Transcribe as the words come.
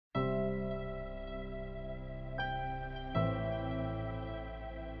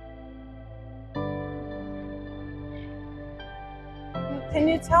Can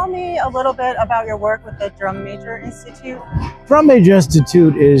you tell me a little bit about your work with the Drum Major Institute? Drum Major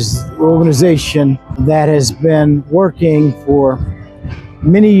Institute is an organization that has been working for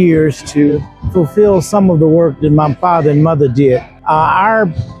many years to fulfill some of the work that my father and mother did.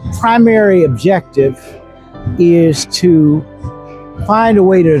 Our primary objective is to find a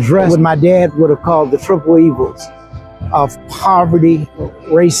way to address what my dad would have called the triple evils of poverty,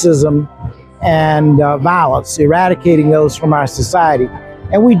 racism, and violence, eradicating those from our society.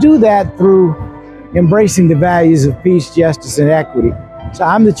 And we do that through embracing the values of peace, justice, and equity. So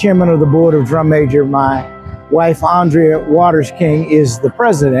I'm the chairman of the board of Drum Major. My wife, Andrea Waters King, is the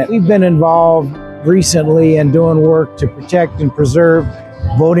president. We've been involved recently in doing work to protect and preserve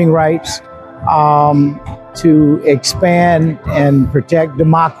voting rights, to expand and protect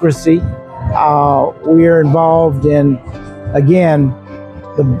democracy. We are involved in, again,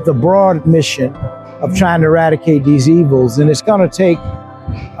 the broad mission of trying to eradicate these evils. And it's going to take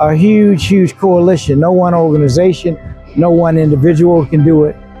a huge, huge coalition. No one organization, no one individual can do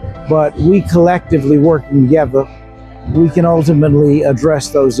it, but we collectively working together, we can ultimately address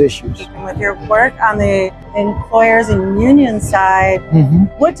those issues. With your work on the employers and union side,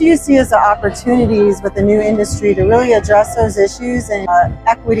 what do you see as the opportunities with the new industry to really address those issues and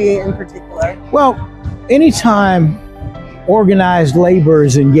equity in particular? Well, anytime organized labor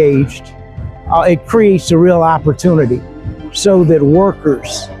is engaged, it creates a real opportunity so that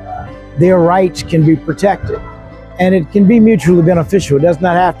workers, their rights can be protected. And it can be mutually beneficial. It does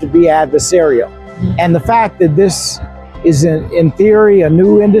not have to be adversarial. And the fact that this is, in theory, a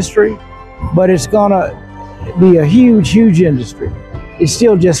new industry, but it's gonna be a huge, huge industry. It's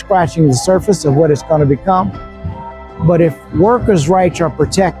still just scratching the surface of what it's gonna become. But if workers' rights are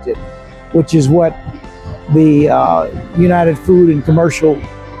protected, which is what the United Food and Commercial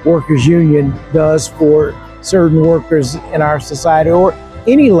Workers Union does for certain workers in our society, or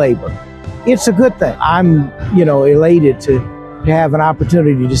any labor, it's a good thing. I'm, elated to have an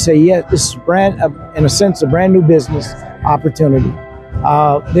opportunity to say, yeah, this is in a sense, a brand new business opportunity.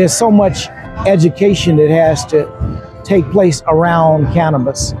 There's so much education that has to take place around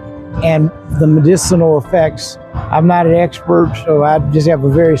cannabis and the medicinal effects. I'm not an expert, so I just have a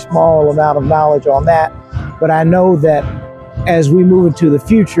very small amount of knowledge on that. But I know that as we move into the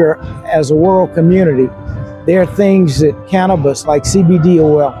future as a world community, there are things that cannabis, like CBD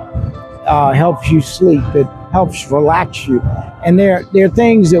oil, helps you sleep, it helps relax you. And there are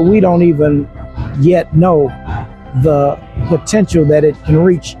things that we don't even yet know the potential that it can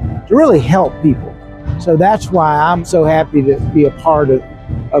reach to really help people. So that's why I'm so happy to be a part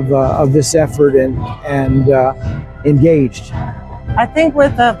of this effort and engaged. I think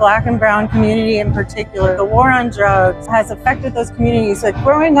with the Black and Brown community in particular, the war on drugs has affected those communities. Like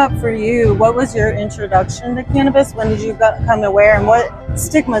growing up for you, what was your introduction to cannabis? When did you become aware, and what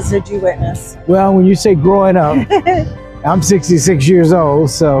stigmas did you witness? Well, when you say growing up, I'm 66 years old,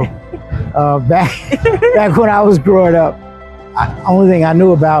 so back when I was growing up, the only thing I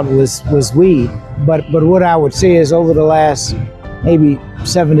knew about was weed. But what I would say is over the last maybe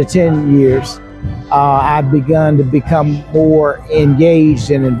 7 to 10 years, I've begun to become more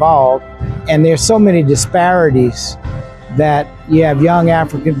engaged and involved. And there's so many disparities that you have young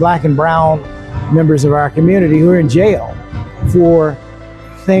African, Black and Brown members of our community who are in jail for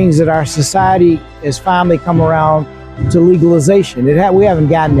things that our society has finally come around to legalization. We haven't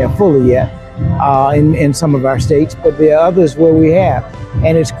gotten there fully yet in some of our states, but there are others where we have.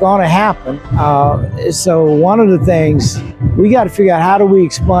 And it's going to happen. So one of the things, we got to figure out, how do we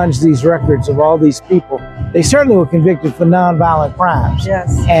expunge these records of all these people? They certainly were convicted for nonviolent crimes,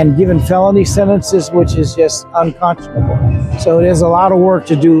 yes, and given felony sentences, which is just unconscionable. So there's a lot of work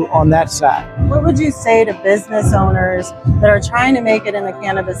to do on that side. What would you say to business owners that are trying to make it in the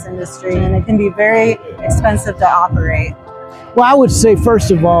cannabis industry, and it can be very expensive to operate? Well, I would say,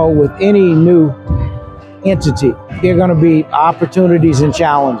 first of all, with any new entity, there are going to be opportunities and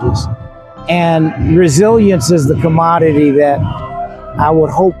challenges. And resilience is the commodity that I would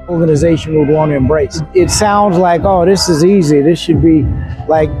hope organization would want to embrace. It sounds like, oh, this is easy. This should be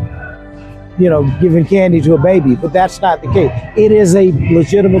like, giving candy to a baby, but that's not the case. It is a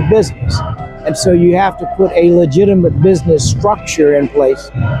legitimate business. And so you have to put a legitimate business structure in place,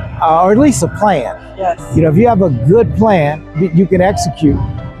 or at least a plan. Yes. If you have a good plan, you can execute,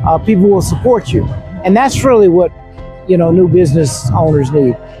 people will support you. And that's really what, new business owners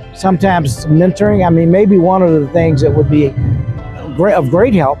need. Sometimes mentoring. I mean, maybe one of the things that would be of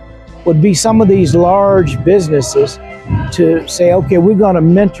great help would be some of these large businesses to say, okay, we're going to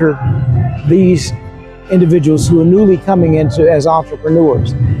mentor these individuals who are newly coming into as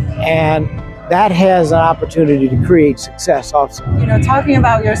entrepreneurs. And that has an opportunity to create success also. You know, talking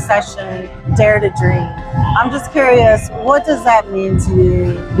about your session, Dare to Dream, I'm just curious, what does that mean to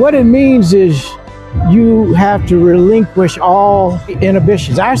you? What it means is you have to relinquish all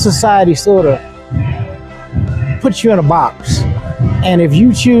inhibitions. Our society sort of puts you in a box. And if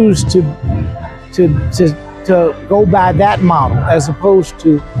you choose to go by that model, as opposed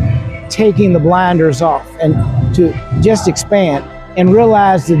to taking the blinders off and to just expand and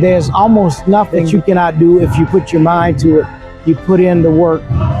realize that there's almost nothing that you cannot do if you put your mind to it, you put in the work,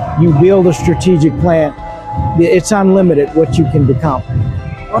 you build a strategic plan, it's unlimited what you can become.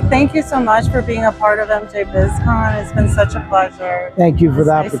 Well, thank you so much for being a part of MJBizCon. It's been such a pleasure. Thank you for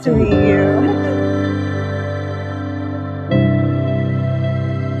the opportunity. Nice to meet you.